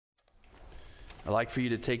I'd like for you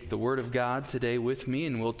to take the Word of God today with me,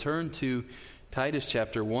 and we'll turn to Titus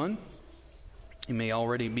chapter 1. You may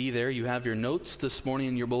already be there. You have your notes this morning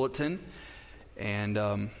in your bulletin.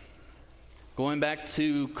 And going back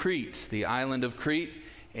to Crete, the island of Crete,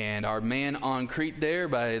 and our man on Crete there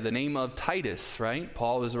by the name of Titus, right?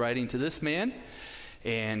 Paul was writing to this man,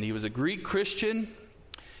 and he was a Greek Christian,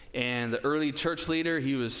 and the early church leader.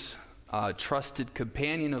 He was a trusted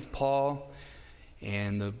companion of Paul.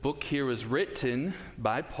 And the book here was written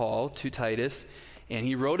by Paul to Titus, and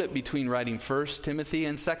he wrote it between writing 1 Timothy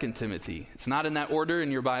and 2 Timothy. It's not in that order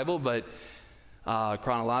in your Bible, but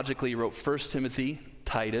chronologically he wrote 1 Timothy,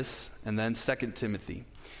 Titus, and then 2 Timothy.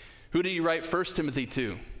 Who did he write 1 Timothy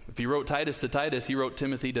to? If he wrote Titus to Titus, he wrote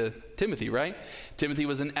Timothy to Timothy, right? Timothy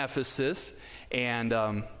was in Ephesus,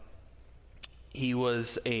 and he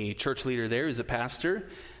was a church leader there. He was a pastor.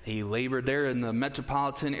 He labored there in the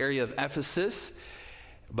metropolitan area of Ephesus.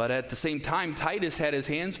 But at the same time, Titus had his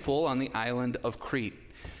hands full on the island of Crete.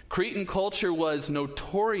 Cretan culture was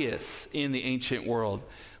notorious in the ancient world.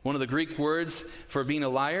 One of the Greek words for being a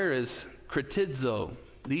liar is kritizo.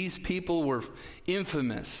 These people were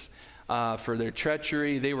infamous for their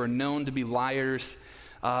treachery. They were known to be liars.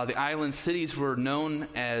 The island cities were known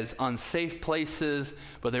as unsafe places,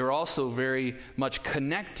 but they were also very much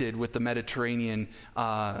connected with the Mediterranean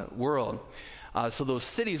world. So those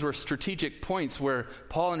cities were strategic points where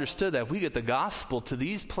Paul understood that if we get the gospel to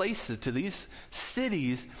these places, to these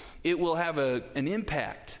cities, it will have an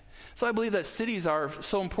impact. So I believe that cities are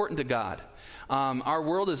so important to God. Our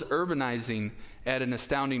world is urbanizing at an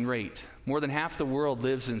astounding rate. More than half the world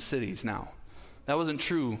lives in cities now. That wasn't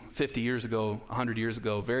true 50 years ago, 100 years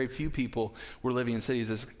ago. Very few people were living in cities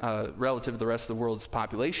as relative to the rest of the world's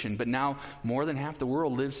population. But now more than half the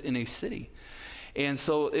world lives in a city. And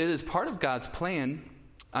so it is part of God's plan,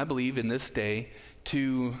 I believe, in this day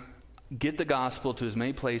to get the gospel to as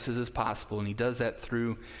many places as possible. And he does that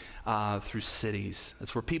through cities.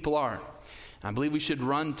 That's where people are. I believe we should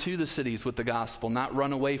run to the cities with the gospel, not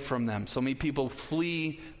run away from them. So many people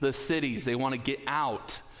flee the cities. They want to get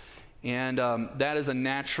out. And that is a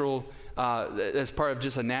natural, that's part of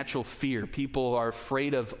just a natural fear. People are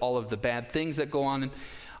afraid of all of the bad things that go on in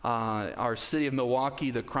our city of Milwaukee.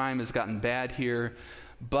 The crime has gotten bad here,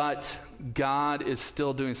 but God is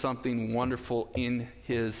still doing something wonderful in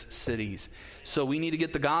his cities. So we need to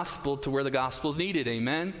get the gospel to where the gospel is needed.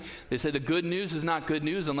 Amen? They say the good news is not good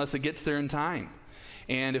news unless it gets there in time.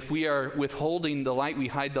 And if we are withholding the light, we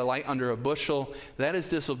hide the light under a bushel, that is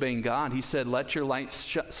disobeying God. He said, let your light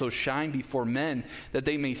so shine before men that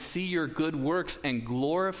they may see your good works and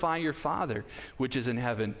glorify your Father, which is in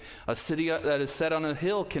heaven. A city that is set on a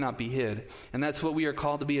hill cannot be hid. And that's what we are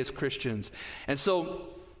called to be as Christians. And so,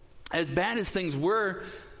 as bad as things were,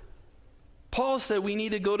 Paul said we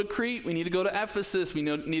need to go to Crete, we need to go to Ephesus, we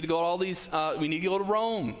need to go to all these, we need to go to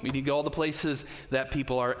Rome, we need to go to all the places that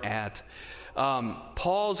people are at.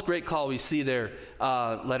 Paul's great call, we see there,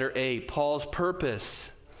 letter A, Paul's purpose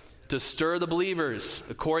to stir the believers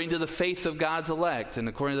according to the faith of God's elect and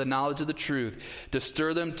according to the knowledge of the truth, to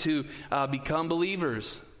stir them to become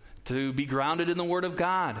believers, to be grounded in the Word of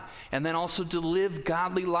God, and then also to live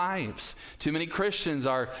godly lives. Too many Christians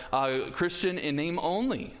are Christian in name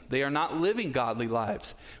only. They are not living godly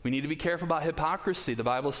lives. We need to be careful about hypocrisy. The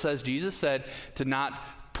Bible says, Jesus said, to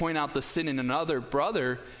not point out the sin in another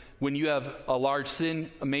brother. When you have a large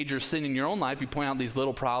sin, a major sin in your own life, you point out these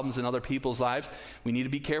little problems in other people's lives. We need to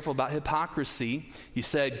be careful about hypocrisy. He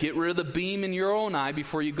said, get rid of the beam in your own eye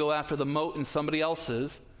before you go after the mote in somebody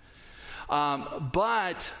else's.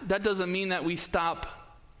 But that doesn't mean that we stop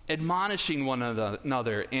admonishing one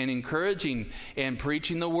another and encouraging and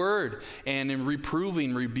preaching the word and in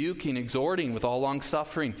reproving, rebuking, exhorting with all long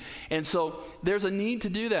suffering. And so there's a need to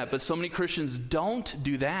do that, but so many Christians don't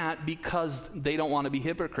do that because they don't want to be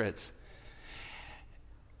hypocrites,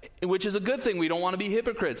 which is a good thing. We don't want to be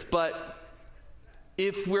hypocrites, but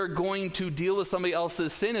if we're going to deal with somebody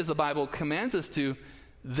else's sin as the Bible commands us to,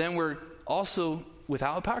 then we're also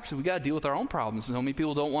without hypocrisy. We got to deal with our own problems. So many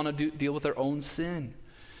people don't want to deal with their own sin.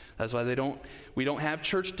 That's why we don't have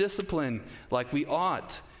church discipline like we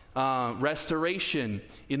ought. Restoration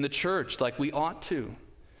in the church like we ought to.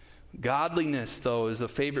 Godliness, though, is a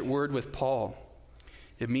favorite word with Paul.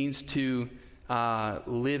 It means to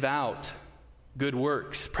live out good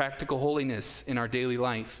works, practical holiness in our daily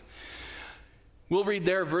life. We'll read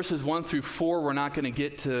there verses 1 through 4. We're not going to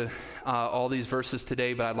get to all these verses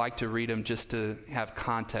today, but I'd like to read them just to have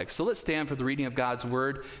context. So let's stand for the reading of God's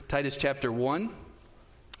word. Titus chapter 1.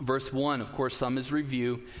 Verse 1, of course, some is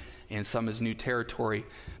review and some is new territory.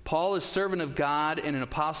 Paul is servant of God and an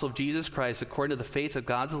apostle of Jesus Christ according to the faith of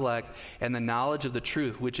God's elect and the knowledge of the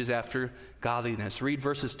truth, which is after godliness. Read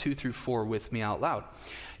verses 2 through 4 with me out loud.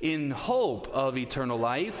 In hope of eternal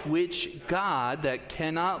life, which God, that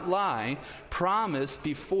cannot lie, promised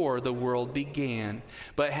before the world began,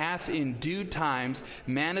 but hath in due times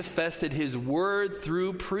manifested his word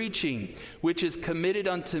through preaching, which is committed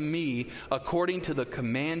unto me according to the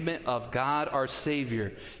commandment of God our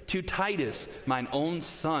Savior, to Titus, mine own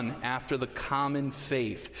son, after the common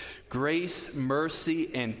faith. Grace, mercy,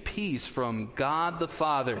 and peace from God the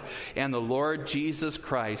Father and the Lord Jesus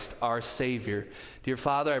Christ, our Savior. Dear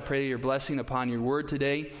Father, I pray your blessing upon your word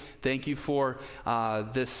today. Thank you for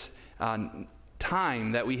this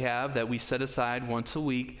time that we set aside once a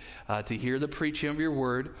week to hear the preaching of your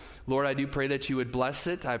word. Lord, I do pray that you would bless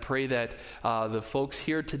it. I pray that the folks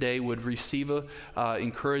here today would receive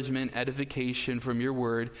encouragement, edification from your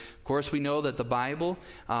word. Of course, we know that the Bible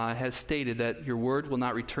has stated that your word will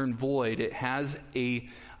not return void. It has an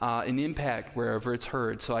impact wherever it's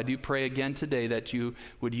heard. So I do pray again today that you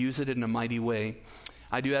would use it in a mighty way.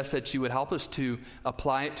 I do ask that you would help us to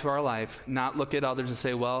apply it to our life, not look at others and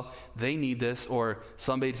say, well, they need this, or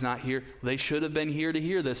somebody's not here. They should have been here to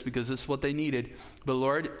hear this because this is what they needed. But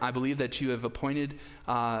Lord, I believe that you have appointed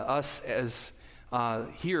us as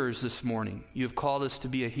hearers this morning. You have called us to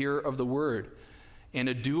be a hearer of the word and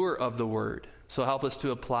a doer of the word. So help us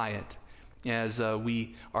to apply it as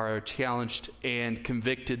we are challenged and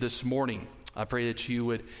convicted this morning. I pray that you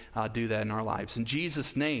would do that in our lives. In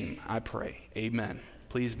Jesus' name, I pray. Amen.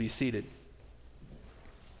 Please be seated.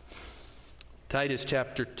 Titus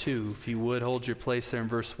chapter 2, if you would hold your place there in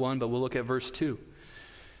verse 1, but we'll look at verse 2.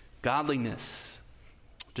 Godliness.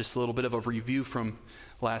 Just a little bit of a review from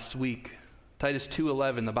last week. Titus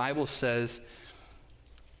 2:11, the Bible says,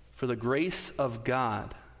 for the grace of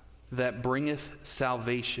God that bringeth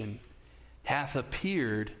salvation hath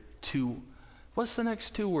appeared to, what's the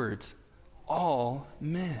next two words? All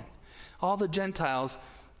men. All the Gentiles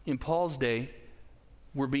in Paul's day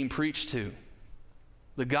were being preached to.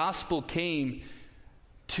 The gospel came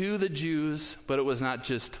to the Jews, but it was not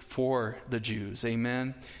just for the Jews.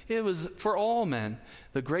 Amen. It was for all men.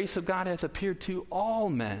 The grace of God hath appeared to all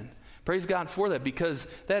men. Praise God for that, because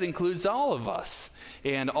that includes all of us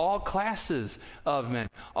and all classes of men,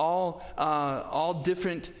 all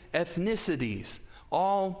different ethnicities.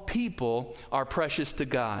 All people are precious to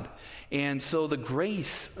God. And so the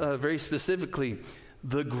grace, very specifically,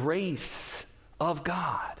 the grace of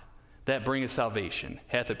God that bringeth salvation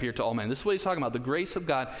hath appeared to all men. This is what he's talking about, the grace of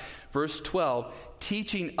God. Verse 12,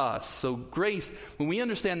 teaching us. So grace, when we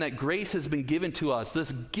understand that grace has been given to us,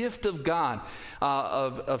 this gift of God,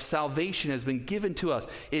 of salvation has been given to us,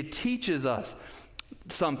 it teaches us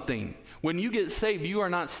something. When you get saved, you are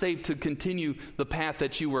not saved to continue the path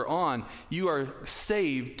that you were on. You are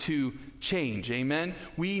saved to change. Amen?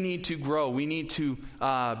 We need to grow. We need to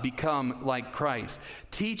become like Christ.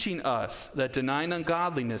 Teaching us that denying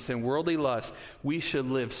ungodliness and worldly lust, we should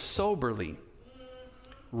live soberly,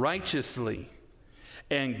 righteously,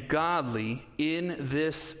 and godly in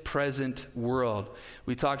this present world.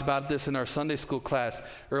 We talked about this in our Sunday school class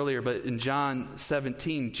earlier, but in John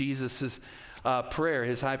 17, Jesus' prayer,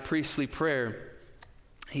 his high priestly prayer,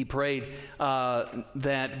 he prayed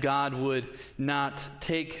that God would not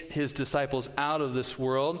take his disciples out of this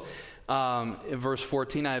world. In verse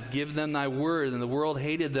 14, I have given them thy word, and the world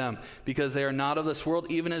hated them because they are not of this world,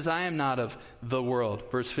 even as I am not of the world.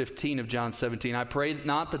 Verse 15 of John 17, I pray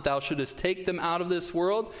not that thou shouldest take them out of this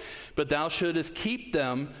world, but thou shouldest keep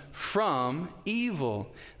them from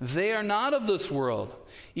evil. They are not of this world,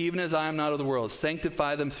 even as I am not of the world.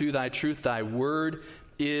 Sanctify them through thy truth. Thy word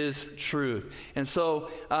is truth. And so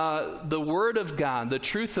the word of God, the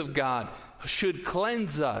truth of God, should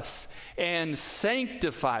cleanse us and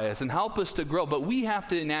sanctify us and help us to grow. But we have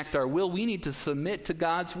to enact our will. We need to submit to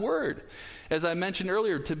God's word. As I mentioned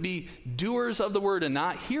earlier, to be doers of the word and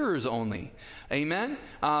not hearers only. Amen?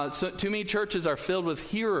 So too many churches are filled with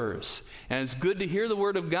hearers. And it's good to hear the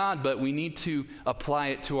word of God, but we need to apply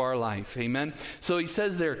it to our life. Amen? So he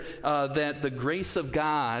says there that the grace of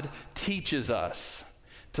God teaches us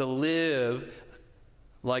to live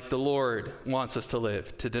like the Lord wants us to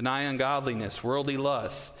live, to deny ungodliness, worldly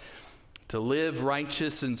lust, to live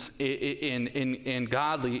righteous and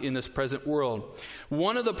godly in this present world.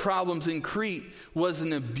 One of the problems in Crete was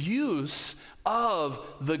an abuse of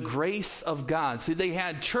the grace of God. See, they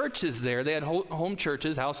had churches there. They had home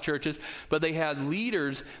churches, house churches, but they had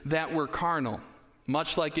leaders that were carnal.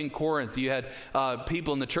 Much like in Corinth, you had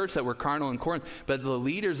people in the church that were carnal in Corinth, but the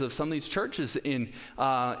leaders of some of these churches in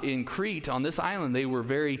Crete, on this island, they were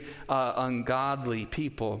very ungodly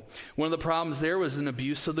people. One of the problems there was an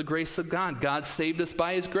abuse of the grace of God. God saved us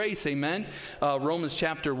by his grace, amen? Romans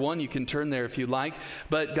chapter 1, you can turn there if you like.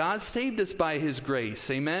 But God saved us by his grace,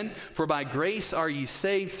 amen? For by grace are ye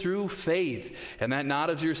saved through faith, and that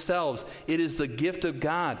not of yourselves. It is the gift of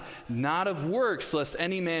God, not of works, lest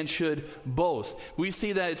any man should boast. We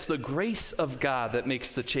see that it's the grace of God that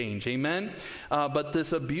makes the change, amen? But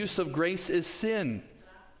this abuse of grace is sin.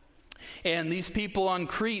 And these people on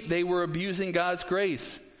Crete, they were abusing God's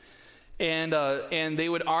grace. And they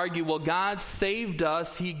would argue, well, God saved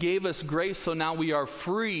us, he gave us grace, so now we are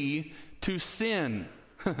free to sin.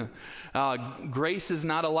 Grace is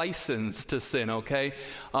not a license to sin, okay?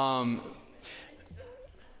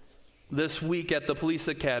 This week at the police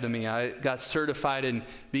academy, I got certified in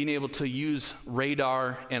being able to use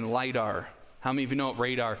radar and LiDAR. How many of you know what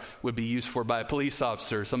radar would be used for by a police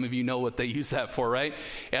officer? Some of you know what they use that for, right?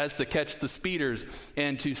 As to catch the speeders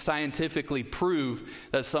and to scientifically prove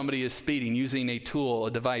that somebody is speeding using a tool,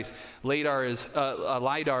 a device. LiDAR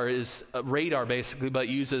is a radar basically, but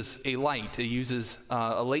uses a light. It uses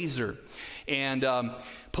a laser. And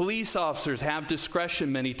police officers have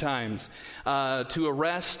discretion many times to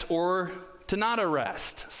arrest or to not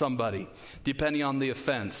arrest somebody, depending on the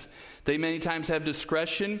offense. They many times have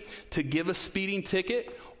discretion to give a speeding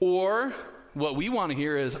ticket, or what we want to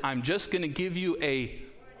hear is, I'm just going to give you a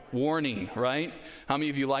warning, right? How many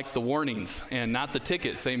of you like the warnings and not the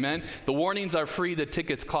tickets? Amen. The warnings are free, the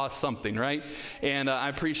tickets cost something, right? And I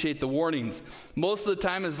appreciate the warnings. Most of the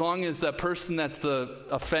time, as long as that person that's the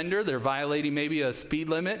offender, they're violating maybe a speed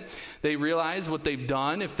limit, they realize what they've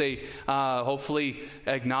done. If they hopefully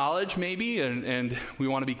acknowledge maybe, and we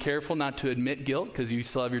want to be careful not to admit guilt because you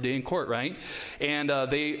still have your day in court, right? And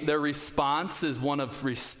their response is one of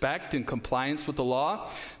respect and compliance with the law.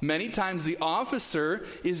 Many times the officer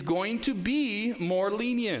is going to be more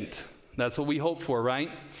lenient. That's what we hope for, right?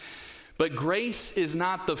 But grace is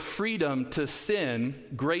not the freedom to sin.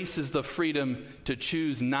 Grace is the freedom to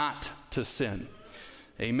choose not to sin.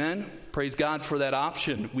 Amen? Praise God for that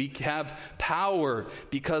option. We have power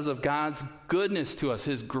because of God's goodness to us,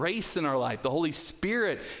 his grace in our life. The Holy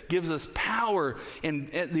Spirit gives us power and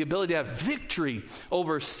the ability to have victory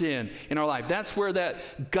over sin in our life. That's where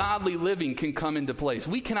that godly living can come into place.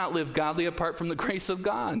 We cannot live godly apart from the grace of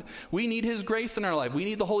God. We need his grace in our life. We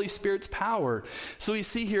need the Holy Spirit's power. So we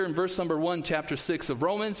see here in verse number 1, chapter 6 of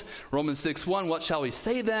Romans 6:1, what shall we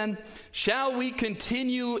say then? Shall we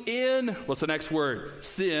continue in, what's the next word?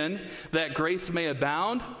 Sin, that grace may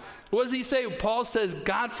abound? What does he say? Paul says,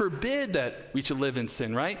 God forbid that we should live in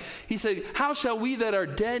sin, right? He said, how shall we that are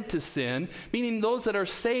dead to sin, meaning those that are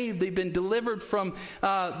saved, they've been delivered from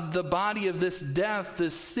the body of this death,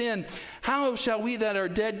 this sin. How shall we that are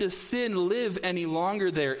dead to sin live any longer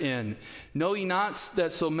therein? Know ye not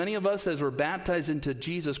that so many of us as were baptized into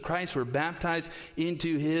Jesus Christ were baptized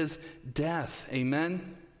into his death?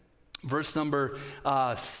 Amen. Verse number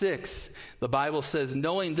 6, the Bible says,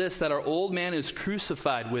 knowing this, that our old man is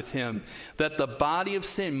crucified with him, that the body of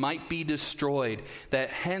sin might be destroyed, that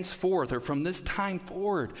henceforth, or from this time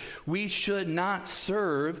forward, we should not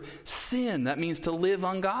serve sin. That means to live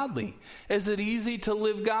ungodly. Is it easy to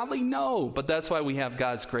live godly? No, but that's why we have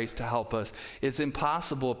God's grace to help us. It's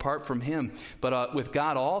impossible apart from him, but with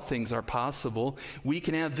God all things are possible. We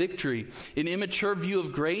can have victory. An immature view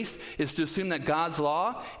of grace is to assume that God's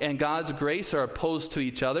law and God's grace are opposed to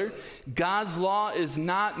each other. God's law is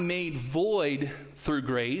not made void through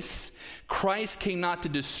grace. Christ came not to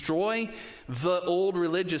destroy the old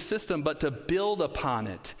religious system, but to build upon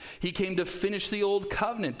it. He came to finish the old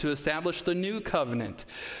covenant, to establish the new covenant.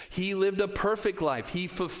 He lived a perfect life. He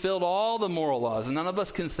fulfilled all the moral laws. And none of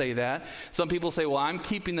us can say that. Some people say, well, I'm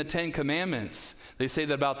keeping the 10 Commandments. They say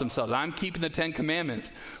that about themselves. I'm keeping the 10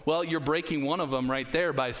 Commandments. Well, you're breaking one of them right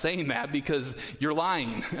there by saying that, because you're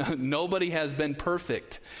lying. Nobody has been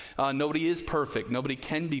perfect. Nobody is perfect. Nobody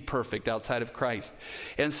can be perfect outside of Christ.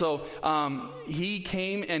 And so he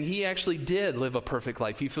came and he actually did live a perfect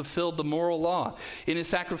life. He fulfilled the moral law. In his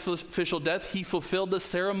sacrificial death, he fulfilled the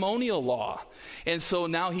ceremonial law. And so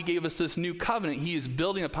now he gave us this new covenant. He is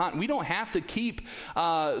building upon. We don't have to keep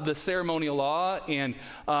the ceremonial law and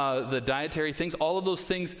the dietary things. All of those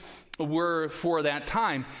things were for that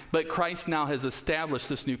time, but Christ now has established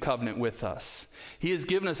this new covenant with us. He has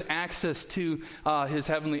given us access to our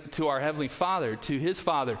Heavenly Father, to His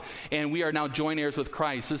Father, and we are now joint heirs with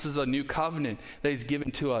Christ. This is a new covenant that He's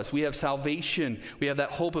given to us. We have salvation. We have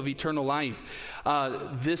that hope of eternal life.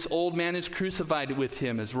 This old man is crucified with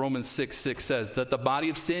Him, as Romans 6:6 says, that the body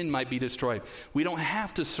of sin might be destroyed. We don't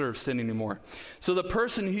have to serve sin anymore. So the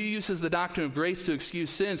person who uses the doctrine of grace to excuse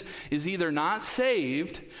sins is either not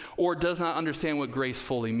saved or does not understand what grace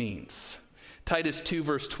fully means. Titus 2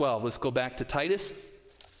 verse 12. Let's go back to Titus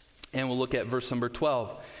and we'll look at verse number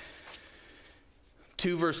 12.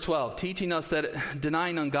 2 verse 12. Teaching us that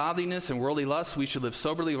denying ungodliness and worldly lusts, we should live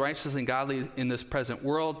soberly, righteously, and godly in this present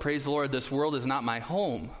world. Praise the Lord, this world is not my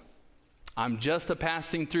home. I'm just a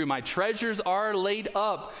passing through. My treasures are laid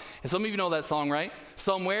up. And some of you know that song, right?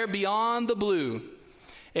 Somewhere beyond the blue.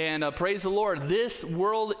 And praise the Lord, this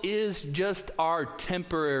world is just our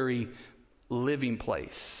temporary living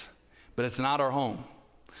place, but it's not our home.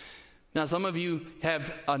 Now, some of you have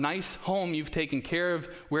a nice home. You've taken care of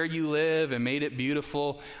where you live and made it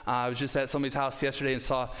beautiful. I was just at somebody's house yesterday and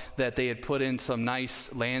saw that they had put in some nice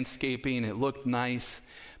landscaping. It looked nice.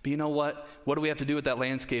 But you know what? What do we have to do with that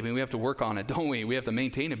landscaping? We have to work on it, don't we? We have to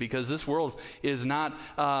maintain it because this world is not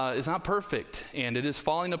perfect, and it is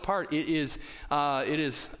falling apart. It is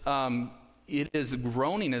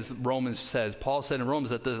groaning, as Romans says. Paul said in Romans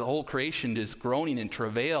that the whole creation is groaning in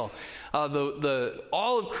travail.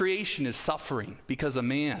 All of creation is suffering because of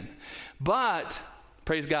man. But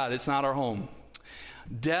praise God, it's not our home.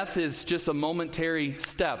 Death is just a momentary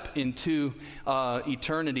step into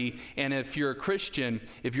eternity. And if you're a Christian,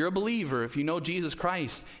 if you're a believer, if you know Jesus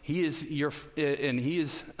Christ, He is your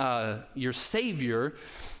Savior.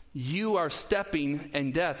 You are stepping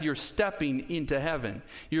in death. You're stepping into heaven.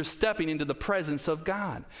 You're stepping into the presence of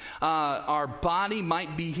God. Our body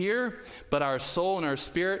might be here, but our soul and our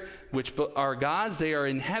spirit, which are God's, they are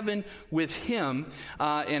in heaven with Him.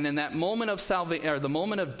 And in that moment of salvation, or the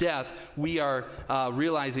moment of death, we are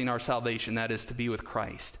realizing our salvation. That is to be with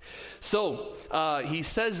Christ. So he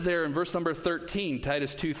says there in verse number 13,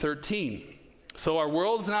 Titus 2:13. So our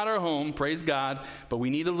world's not our home, praise God, but we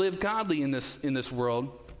need to live godly in this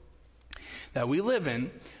world that we live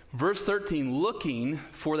in. Verse 13, looking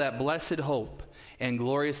for that blessed hope and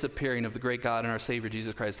glorious appearing of the great God and our Savior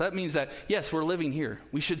Jesus Christ. That means that, yes, we're living here.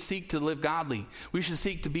 We should seek to live godly. We should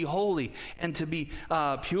seek to be holy and to be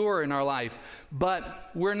pure in our life.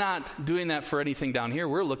 But we're not doing that for anything down here.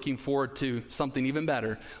 We're looking forward to something even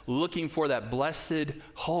better. Looking for that blessed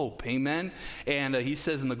hope. Amen? And he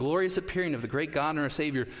says, in the glorious appearing of the great God and our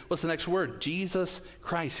Savior. What's the next word? Jesus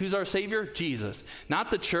Christ. Who's our Savior? Jesus.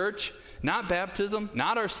 Not the church. Not baptism,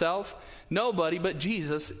 not ourselves, nobody but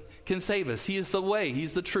Jesus can save us. He is the way,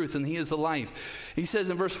 He's the truth, and He is the life. He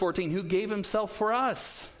says in verse 14, who gave Himself for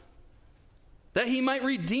us, that He might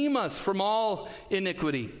redeem us from all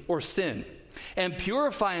iniquity or sin, and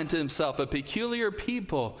purify unto Himself a peculiar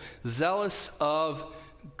people, zealous of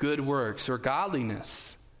good works or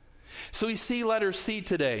godliness. So we see letter C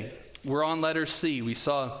today. We're on letter C. We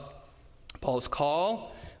saw Paul's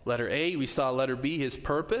call. Letter A, we saw letter B, His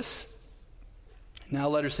purpose. Now,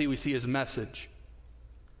 letter C, we see His message.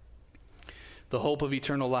 The hope of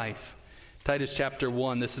eternal life. Titus chapter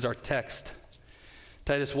 1, this is our text.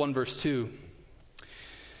 Titus 1 verse 2.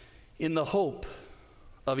 In the hope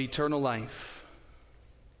of eternal life.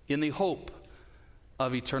 In the hope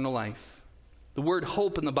of eternal life. The word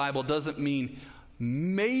hope in the Bible doesn't mean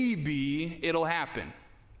maybe it'll happen.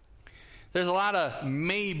 There's a lot of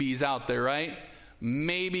maybes out there, right?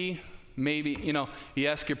 Maybe. You know, you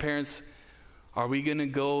ask your parents, Are we gonna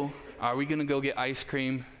go get ice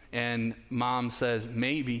cream? And mom says,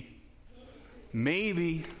 maybe.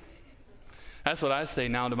 That's what I say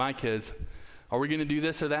now to my kids. Are we gonna do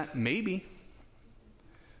this or that? Maybe.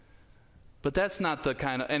 But that's not the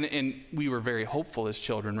kind of, and we were very hopeful as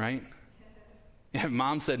children, right? If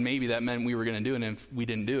mom said maybe, that meant we were gonna do it, and if we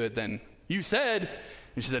didn't do it, then you said,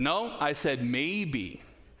 and she said, no, I said maybe.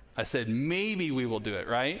 I said maybe we will do it,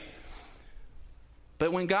 right?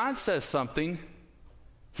 But when God says something,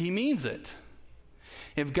 He means it.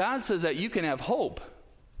 If God says that you can have hope,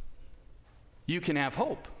 you can have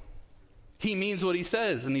hope. He means what He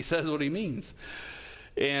says, and He says what He means.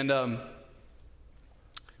 And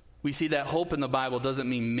we see that hope in the Bible doesn't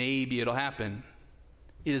mean maybe it'll happen.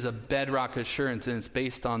 It is a bedrock assurance, and it's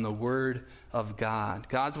based on the Word of God.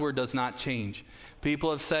 God's Word does not change. People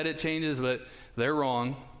have said it changes, but they're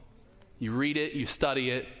wrong. You read it, you study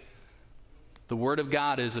it. The Word of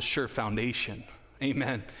God is a sure foundation.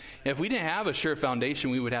 Amen. If we didn't have a sure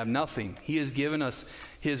foundation, we would have nothing. He has given us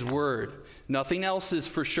his word. Nothing else is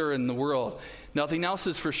for sure in the world. Nothing else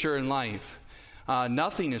is for sure in life.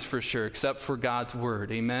 Nothing is for sure except for God's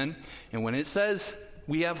word. Amen. And when it says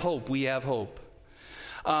we have hope, we have hope.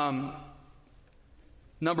 Number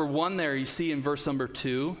one there, you see in verse number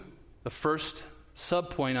 2, the first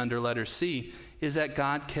subpoint under letter C is that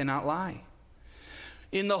God cannot lie.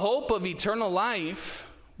 In the hope of eternal life,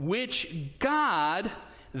 which God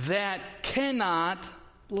that cannot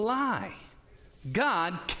lie.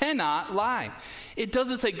 God cannot lie. It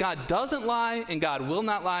doesn't say God doesn't lie and God will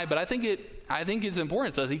not lie, but I think it's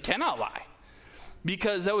important. It says he cannot lie,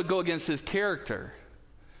 because that would go against his character.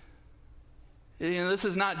 You know, this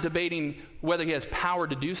is not debating whether he has power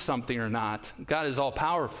to do something or not. God is all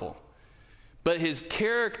powerful. But his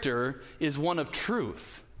character is one of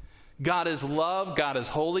truth. God is love, God is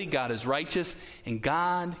holy, God is righteous, and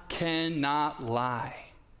God cannot lie.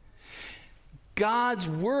 God's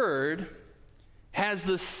word has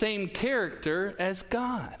the same character as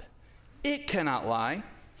God. It cannot lie.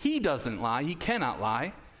 He doesn't lie. He cannot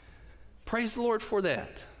lie. Praise the Lord for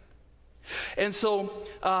that. And so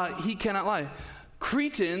he cannot lie.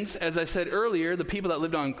 Cretans, as I said earlier, the people that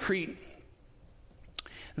lived on Crete,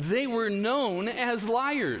 they were known as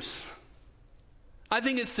liars. I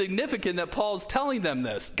think it's significant that Paul's telling them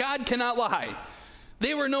this. God cannot lie.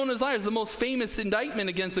 They were known as liars. The most famous indictment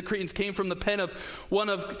against the Cretans came from the pen of one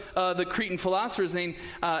of the Cretan philosophers named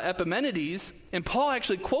Epimenides, and Paul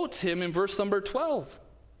actually quotes him in verse number 12.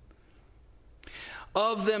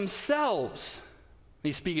 Of themselves,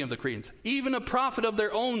 he's speaking of the Cretans, even a prophet of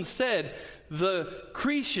their own said, the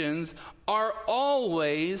Cretans are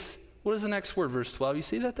always, what is the next word, verse 12? You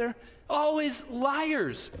see that there? Always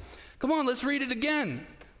liars. Come on, let's read it again.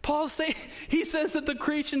 He says that the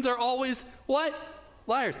Cretans are always what?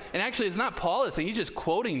 Liars. And actually, it's not Paul that's saying, he's just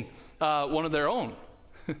quoting one of their own.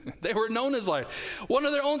 They were known as liars. One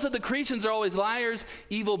of their own said the Cretans are always liars,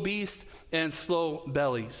 evil beasts, and slow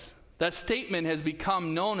bellies. That statement has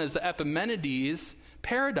become known as the Epimenides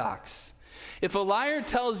paradox. If a liar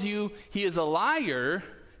tells you he is a liar,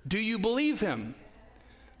 do you believe him?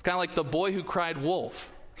 It's kind of like the boy who cried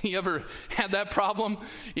wolf. You ever had that problem?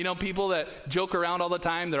 You know, people that joke around all the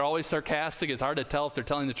time, they're always sarcastic. It's hard to tell if they're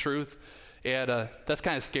telling the truth. And that's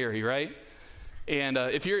kind of scary, right? And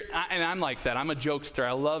and I'm like that. I'm a jokester.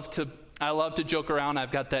 I love to joke around.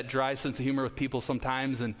 I've got that dry sense of humor with people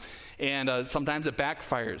sometimes, and sometimes it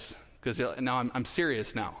backfires because now I'm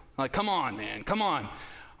serious now. I'm like, come on, man, come on.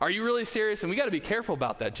 Are you really serious? And we got to be careful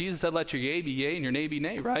about that. Jesus said, let your yea be yea and your nay be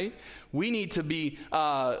nay, right? We need to be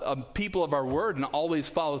a people of our word and always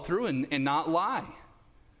follow through and not lie.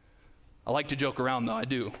 I like to joke around, though. I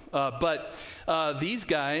do. But these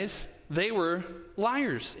guys, they were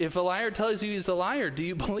liars. If a liar tells you he's a liar, do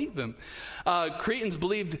you believe him? Cretans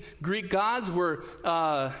believed Greek gods were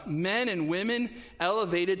men and women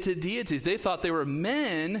elevated to deities. They thought they were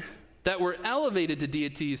men that were elevated to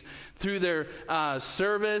deities through their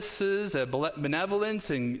services, benevolence,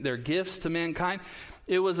 and their gifts to mankind.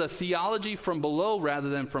 It was a theology from below rather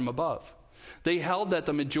than from above. They held that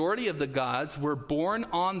the majority of the gods were born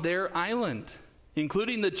on their island,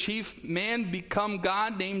 including the chief man-become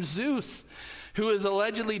god named Zeus, who is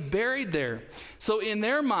allegedly buried there. So in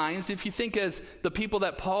their minds, if you think as the people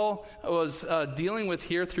that Paul was dealing with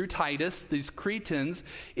here through Titus, these Cretans,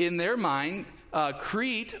 in their mind,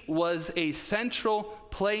 Crete was a central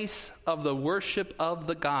place of the worship of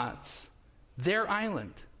the gods, their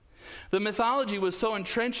island. The mythology was so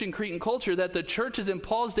entrenched in Cretan culture that the churches in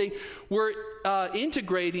Paul's day were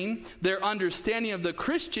integrating their understanding of the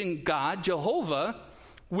Christian God, Jehovah,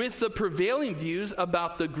 with the prevailing views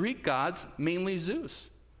about the Greek gods, mainly Zeus.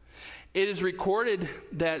 It is recorded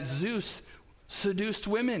that Zeus seduced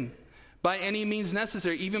women by any means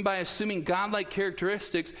necessary, even by assuming godlike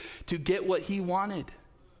characteristics to get what he wanted.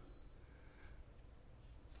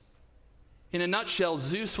 In a nutshell,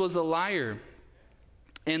 Zeus was a liar,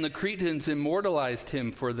 and the Cretans immortalized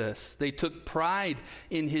him for this. They took pride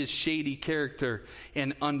in his shady character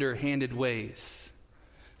and underhanded ways.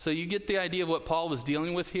 So you get the idea of what Paul was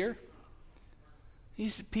dealing with here?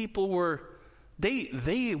 These people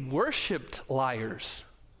they worshipped liars.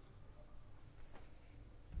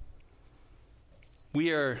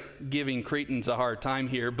 We are giving Cretans a hard time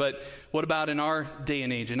here, but what about in our day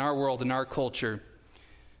and age, in our world, in our culture?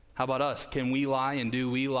 How about us? Can we lie, and do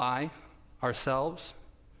we lie ourselves?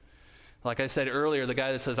 Like I said earlier, the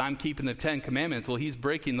guy that says, I'm keeping the 10 Commandments, well, he's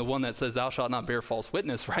breaking the one that says, thou shalt not bear false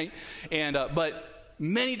witness, right? And but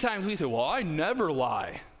many times we say, well, I never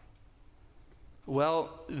lie.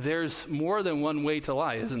 Well, there's more than one way to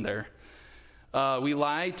lie, isn't there? We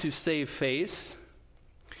lie to save face.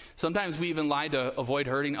 Sometimes we even lie to avoid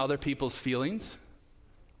hurting other people's feelings.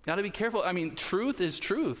 Got to be careful. I mean,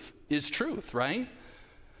 truth, right?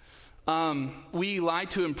 We lie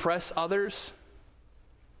to impress others.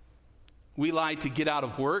 We lie to get out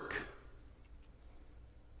of work.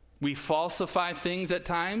 We falsify things at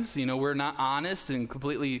times. We're not honest and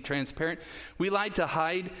completely transparent. We lie to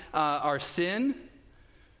hide our sin.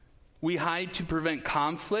 We hide to prevent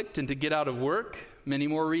conflict and to get out of work. Many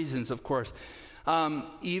more reasons, of course.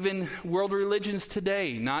 Even world religions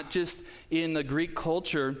today, not just in the Greek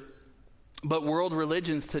culture, but world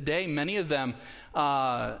religions today, many of them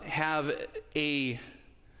have a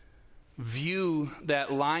view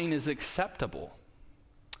that lying is acceptable.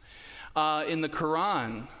 In the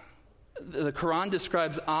Quran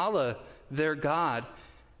describes Allah, their God,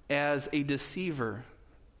 as a deceiver.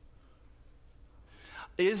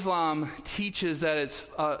 Islam teaches that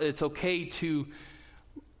it's okay to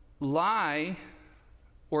lie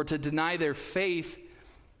or to deny their faith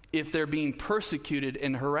if they're being persecuted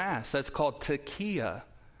and harassed. That's called taqiyya,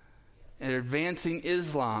 and advancing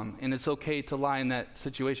Islam, and it's okay to lie in that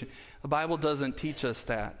situation. The Bible doesn't teach us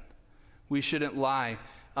that. We shouldn't lie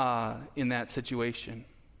in that situation.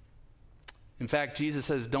 In fact, Jesus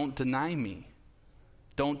says, don't deny me.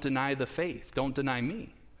 Don't deny the faith. Don't deny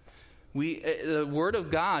me. The Word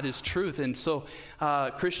of God is truth, and so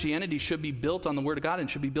Christianity should be built on the Word of God and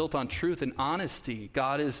should be built on truth and honesty.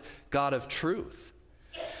 God is God of truth.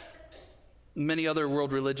 Many other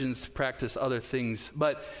world religions practice other things,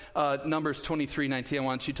 but Numbers 23:19, I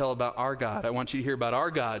want you to tell about our God. I want you to hear about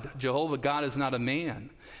our God. Jehovah God is not a man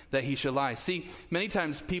that he should lie. See, many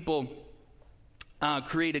times people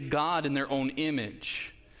create a God in their own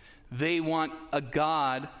image. They want a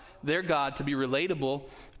God, their God, to be relatable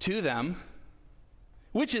to them,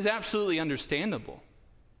 which is absolutely understandable.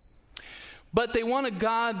 But they want a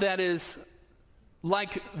God that is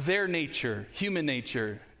like their nature, human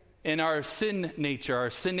nature, and our sin nature.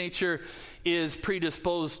 Our sin nature is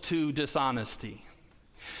predisposed to dishonesty.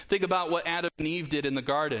 Think about what Adam and Eve did in the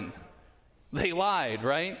garden. They lied,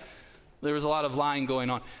 right? There was a lot of lying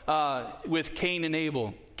going on. With Cain and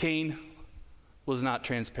Abel. Cain was not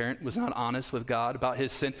transparent, was not honest with God about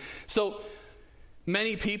his sin. So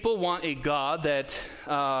many people want a God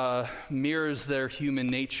that mirrors their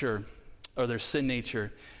human nature or their sin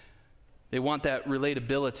nature. They want that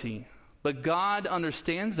relatability. But God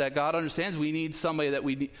understands that. God understands we need somebody that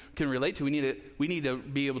we can relate to. We need to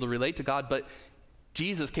be able to relate to God. But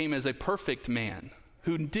Jesus came as a perfect man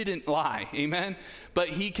who didn't lie. Amen? But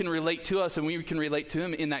he can relate to us, and we can relate to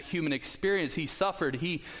him in that human experience. He suffered.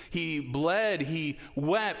 He bled. He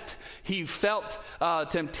wept. He felt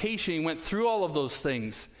temptation. He went through all of those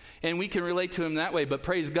things. And we can relate to him that way. But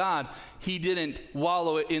praise God, he didn't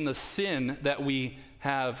wallow in the sin that we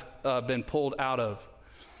have been pulled out of.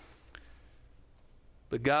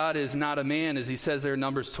 But God is not a man, as he says there in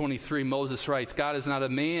Numbers 23, Moses writes, God is not a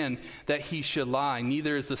man that he should lie,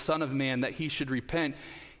 neither is the Son of Man that he should repent.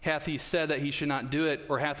 Hath he said that he should not do it,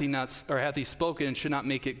 or hath he spoken and should not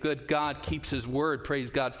make it good? God keeps his word.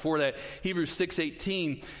 Praise God for that. Hebrews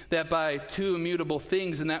 6:18, that by two immutable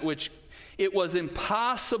things, in that which it was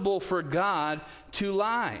impossible for God to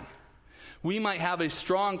lie, we might have a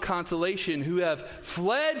strong consolation, who have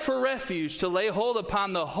fled for refuge to lay hold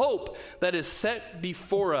upon the hope that is set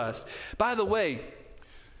before us. By the way,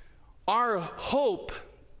 our hope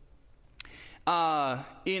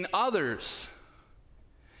in others,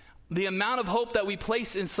 the amount of hope that we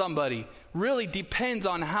place in somebody, really depends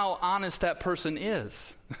on how honest that person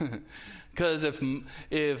is. Because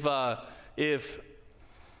if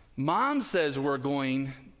mom says we're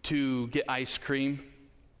going to get ice cream,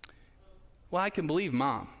 well, I can believe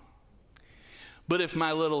mom. But if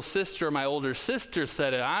my little sister or my older sister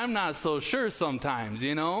said it, I'm not so sure sometimes,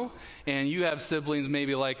 And you have siblings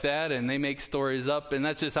maybe like that, and they make stories up, and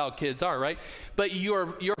that's just how kids are, right? But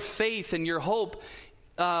your faith and your hope,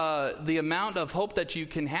 the amount of hope that you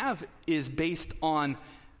can have is based on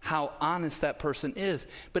how honest that person is.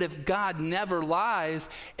 But if God never lies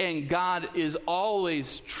and God is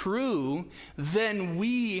always true, then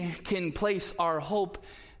we can place our hope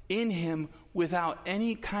in him without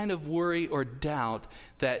any kind of worry or doubt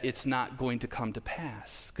that it's not going to come to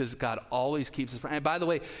pass, because God always keeps his promise. And by the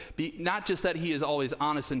way, not just that he is always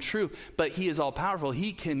honest and true, but he is all powerful.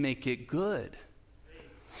 He can make it good.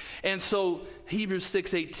 And so Hebrews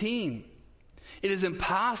 6:18, it is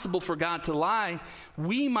impossible for God to lie.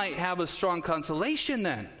 We might have a strong consolation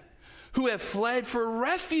then, who have fled for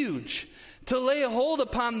refuge to lay hold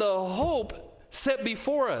upon the hope set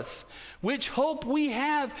before us, which hope we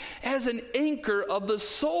have as an anchor of the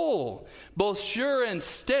soul, both sure and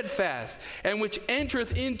steadfast, and which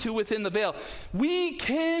entereth into within the veil. We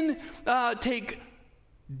can take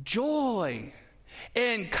joy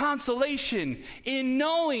and consolation in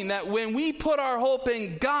knowing that when we put our hope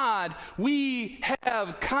in God, we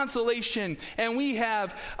have consolation and we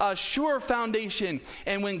have a sure foundation.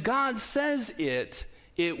 And when God says it,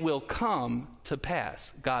 it will come to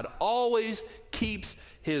pass. God always keeps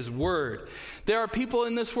his word. There are people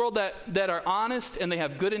in this world that are honest and they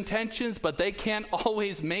have good intentions, but they can't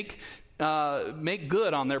always make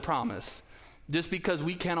good on their promise, just because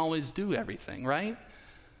we can't always do everything, right?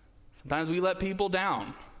 Sometimes we let people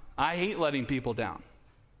down. I hate letting people down.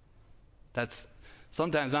 That's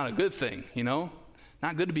sometimes not a good thing, you know?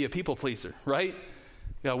 Not good to be a people pleaser, right?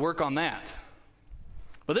 You got to work on that.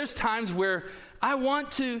 But there's times where I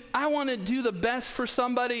want to do the best for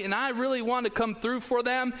somebody, and I really want to come through for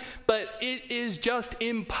them, but it is just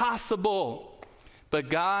impossible. But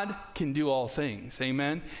God can do all things,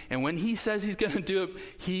 amen? And when he says he's going to do it,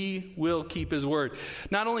 he will keep his word.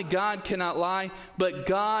 Not only God cannot lie, but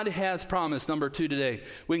God has promised. Number 2 today.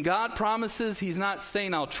 When God promises, he's not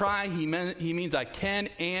saying I'll try. He means I can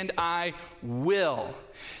and I will.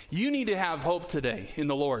 You need to have hope today in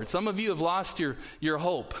the Lord. Some of you have lost your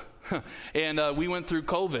hope. And we went through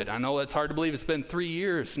COVID. I know that's hard to believe. It's been 3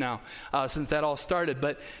 years now since that all started.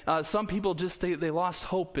 But some people just, they lost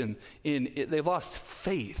hope in they've lost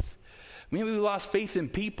faith. Maybe we lost faith in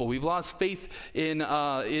people. We've lost faith in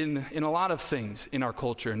a lot of things in our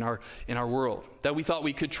culture, in our world, that we thought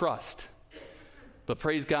we could trust. But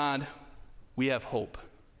praise God, we have hope,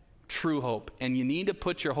 true hope. And you need to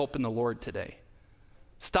put your hope in the Lord today.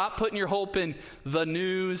 Stop putting your hope in the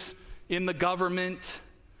news, in the government,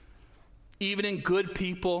 even in good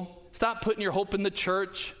people. Stop putting your hope in the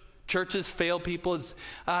church. Churches fail people.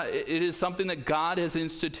 It is something that God has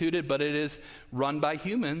instituted, but it is run by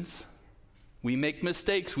humans. We make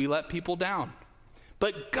mistakes. We let people down.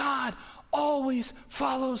 But God always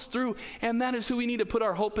follows through, and that is who we need to put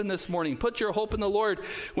our hope in this morning. Put your hope in the Lord.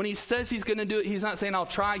 When he says he's going to do it, he's not saying I'll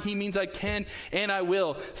try. He means I can and I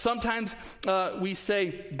will. Sometimes we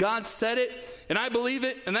say, God said it, and I believe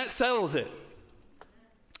it, and that settles it.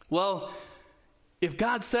 Well, if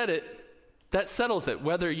God said it, that settles it,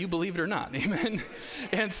 whether you believe it or not. Amen.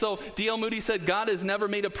 And so D.L. Moody said, God has never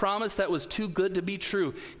made a promise that was too good to be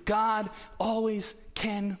true. God always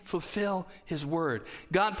can fulfill his word.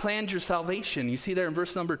 God planned your salvation. You see there in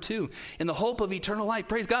verse number 2, in the hope of eternal life.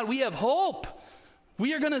 Praise God, we have hope.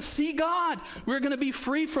 We are going to see God. We're going to be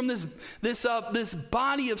free from this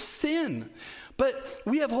body of sin. But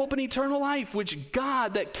we have hope in eternal life, which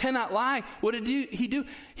God that cannot lie, what did he do?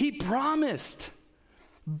 He promised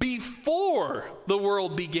before the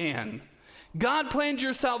world began. God planned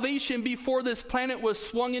your salvation before this planet was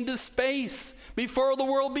swung into space. Before the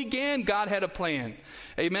world began, God had a plan.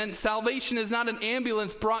 Amen. Salvation is not an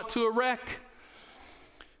ambulance brought to a wreck.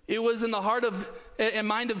 It was in the heart and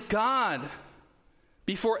mind of God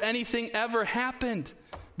before anything ever happened,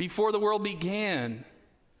 before the world began.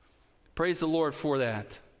 Praise the Lord for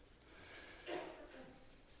that.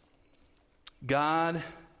 God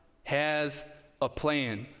has a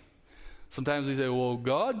plan. Sometimes we say, well,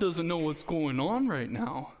 God doesn't know what's going on right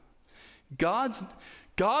now. God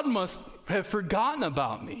must have forgotten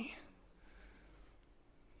about me.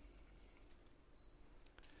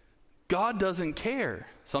 God doesn't care.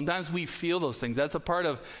 Sometimes we feel those things. That's a part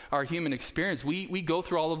of our human experience. We go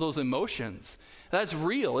through all of those emotions. That's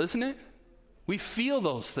real, isn't it? We feel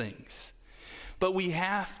those things. But we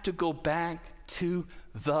have to go back to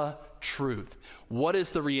the truth. What is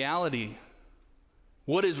the reality?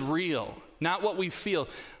 What is real? Not what we feel.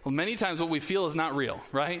 Well, many times what we feel is not real,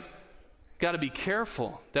 right? Got to be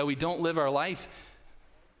careful that we don't live our life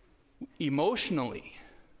emotionally.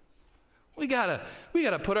 We gotta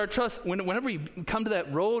put our trust, whenever we come to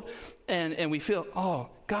that road and we feel, oh,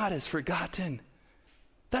 God has forgotten.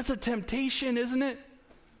 That's a temptation, isn't it?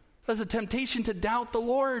 That's a temptation to doubt the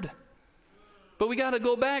Lord. But we got to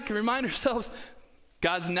go back and remind ourselves,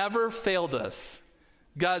 God's never failed us.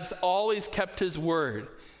 God's always kept his word.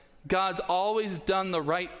 God's always done the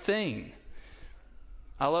right thing.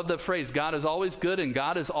 I love that phrase, God is always good and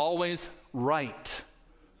God is always right.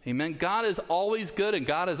 Amen. God is always good and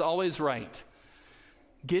God is always right.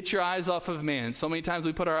 Get your eyes off of man. So many times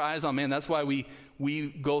we put our eyes on man. That's why we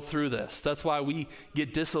go through this. That's why we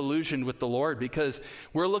get disillusioned with the Lord, because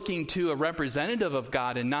we're looking to a representative of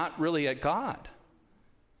God and not really at God.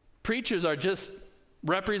 Preachers are just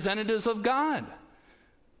representatives of God.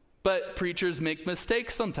 But preachers make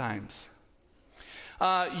mistakes sometimes.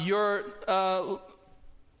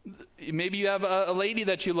 Maybe you have a lady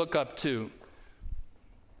that you look up to.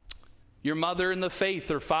 Your mother in the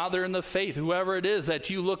faith or father in the faith, whoever it is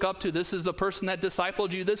that you look up to. This is the person that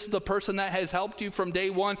discipled you. This is the person that has helped you from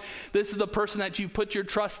day one. This is the person that you put your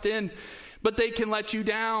trust in. But they can let you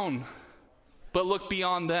down. But look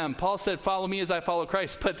beyond them. Paul said, follow me as I follow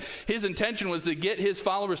Christ. But his intention was to get his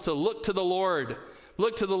followers to look to the Lord.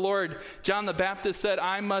 Look to the Lord. John the Baptist said,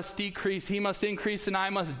 I must decrease, he must increase, and I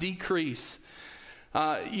must decrease.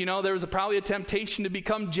 There was probably a temptation to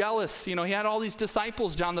become jealous. He had all these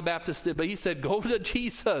disciples, John the Baptist did, but he said, go to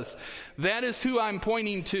Jesus. That is who I'm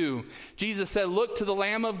pointing to. Jesus said, look to the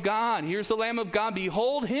Lamb of God. Here's the Lamb of God.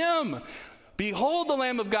 Behold him. Behold the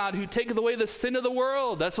Lamb of God who taketh away the sin of the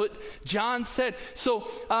world. That's what John said. So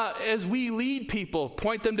as we lead people,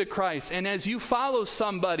 point them to Christ. And as you follow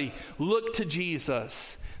somebody, look to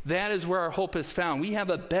Jesus. That is where our hope is found. We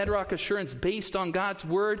have a bedrock assurance based on God's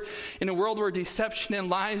word in a world where deception and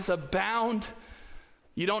lies abound.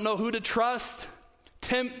 You don't know who to trust.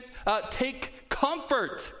 Take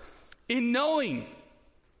comfort in knowing.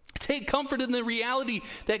 Take comfort in the reality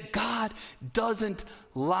that God doesn't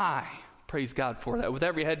lie. Praise God for that. With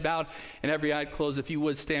every head bowed and every eye closed, if you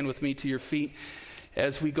would stand with me to your feet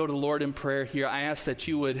as we go to the Lord in prayer here, I ask that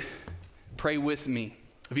you would pray with me.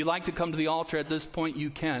 If you'd like to come to the altar at this point, you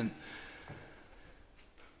can.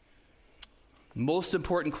 Most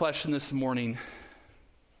important question this morning,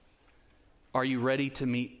 are you ready to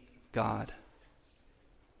meet God?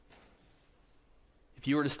 If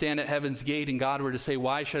you were to stand at heaven's gate and God were to say,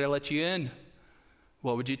 why should I let you in?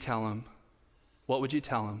 What would you tell him? What would you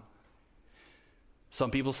tell him? Some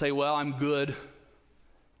people say, well, I'm good.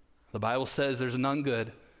 The Bible says there's none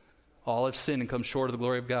good. All have sinned and come short of the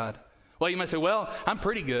glory of God. Well, you might say, well, I'm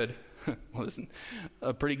pretty good. Well, listen,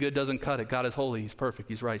 pretty good doesn't cut it. God is holy. He's perfect.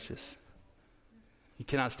 He's righteous. He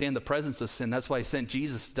cannot stand the presence of sin. That's why he sent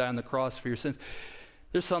Jesus to die on the cross for your sins.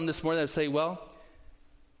 There's some this morning that say, well,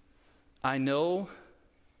 I know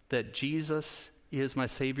that Jesus is my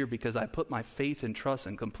Savior because I put my faith and trust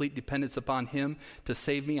and complete dependence upon him to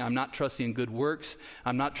save me. I'm not trusting in good works.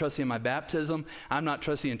 I'm not trusting in my baptism. I'm not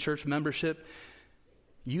trusting in church membership.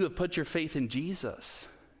 You have put your faith in Jesus,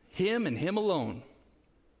 him and him alone.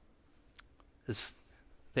 Is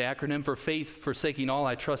the acronym for faith, forsaking all,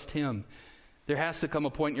 I trust him. There has to come a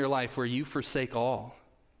point in your life where you forsake all.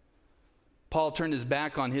 Paul turned his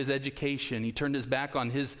back on his education. He turned his back on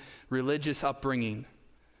his religious upbringing.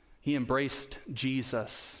 He embraced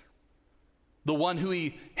Jesus, the one who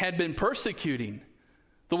he had been persecuting,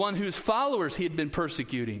 the one whose followers he had been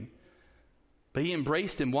persecuting. But he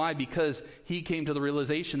embraced him. Why? Because he came to the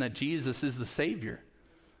realization that Jesus is the Savior.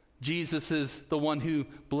 Jesus is the one who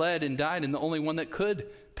bled and died and the only one that could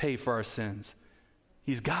pay for our sins.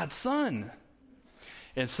 He's God's Son.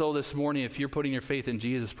 And so this morning, if you're putting your faith in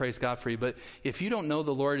Jesus, praise God for you. But if you don't know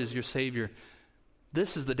the Lord as your Savior,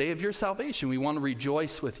 this is the day of your salvation. We want to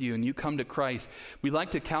rejoice with you and you come to Christ. We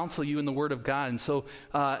like to counsel you in the Word of God. And so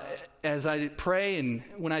as I pray and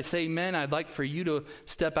when I say amen, I'd like for you to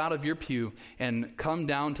step out of your pew and come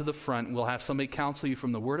down to the front. We'll have somebody counsel you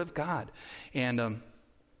from the Word of God. And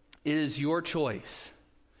it is your choice.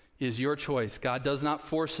 It is your choice. God does not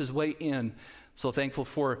force his way in. So thankful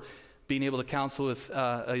for being able to counsel with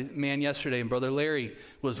a man yesterday, and Brother Larry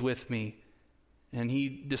was with me. And he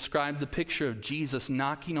described the picture of Jesus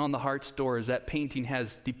knocking on the heart's door as that painting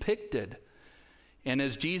has depicted. And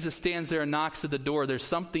as Jesus stands there and knocks at the door, there's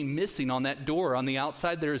something missing on that door. On the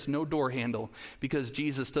outside, there is no door handle because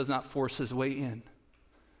Jesus does not force his way in.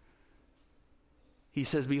 He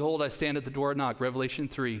says, behold, I stand at the door and knock. Revelation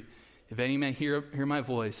 3. If any man hear my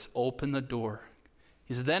voice, open the door.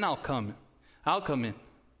 He said, then I'll come. I'll come in.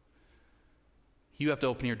 You have to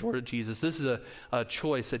open your door to Jesus. This is a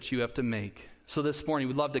choice that you have to make. So this morning,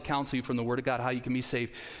 we'd love to counsel you from the Word of God how you can be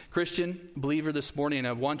saved. Christian, believer, this morning,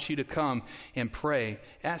 I want you to come and pray.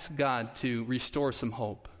 Ask God to restore some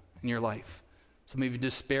hope in your life. Some of you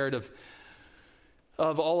despaired of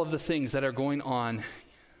all of the things that are going on.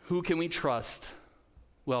 Who can we trust?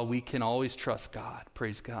 Well, we can always trust God.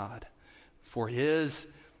 Praise God for his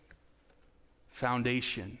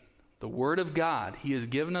foundation. The Word of God. He has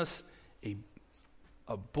given us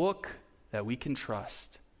a book that we can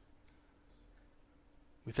trust.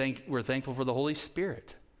 We're thankful for the Holy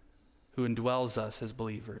Spirit who indwells us as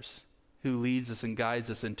believers, who leads us and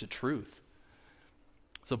guides us into truth.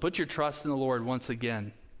 So put your trust in the Lord once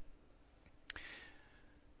again.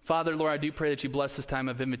 Father, Lord, I do pray that you bless this time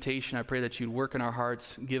of invitation. I pray that you'd work in our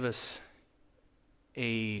hearts, give us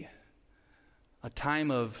a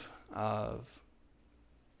time of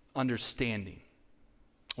understanding.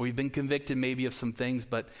 We've been convicted maybe of some things,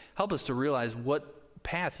 but help us to realize what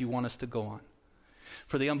path you want us to go on.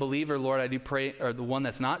 For the unbeliever, Lord, I do pray, or the one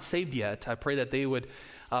that's not saved yet, I pray that they would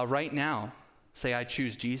right now say, I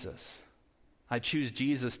choose Jesus. I choose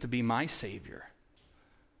Jesus to be my Savior,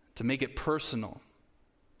 to make it personal.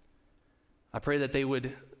 I pray that they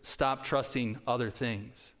would stop trusting other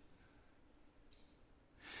things.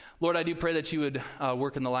 Lord, I do pray that you would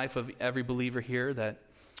work in the life of every believer here that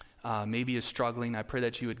maybe is struggling. I pray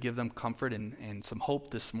that you would give them comfort and some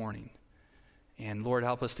hope this morning. And Lord,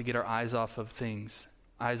 help us to get our eyes off of things,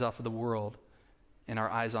 eyes off of the world, and our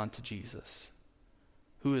eyes onto Jesus,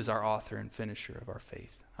 who is our author and finisher of our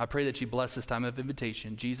faith. I pray that you bless this time of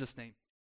invitation. In Jesus' name.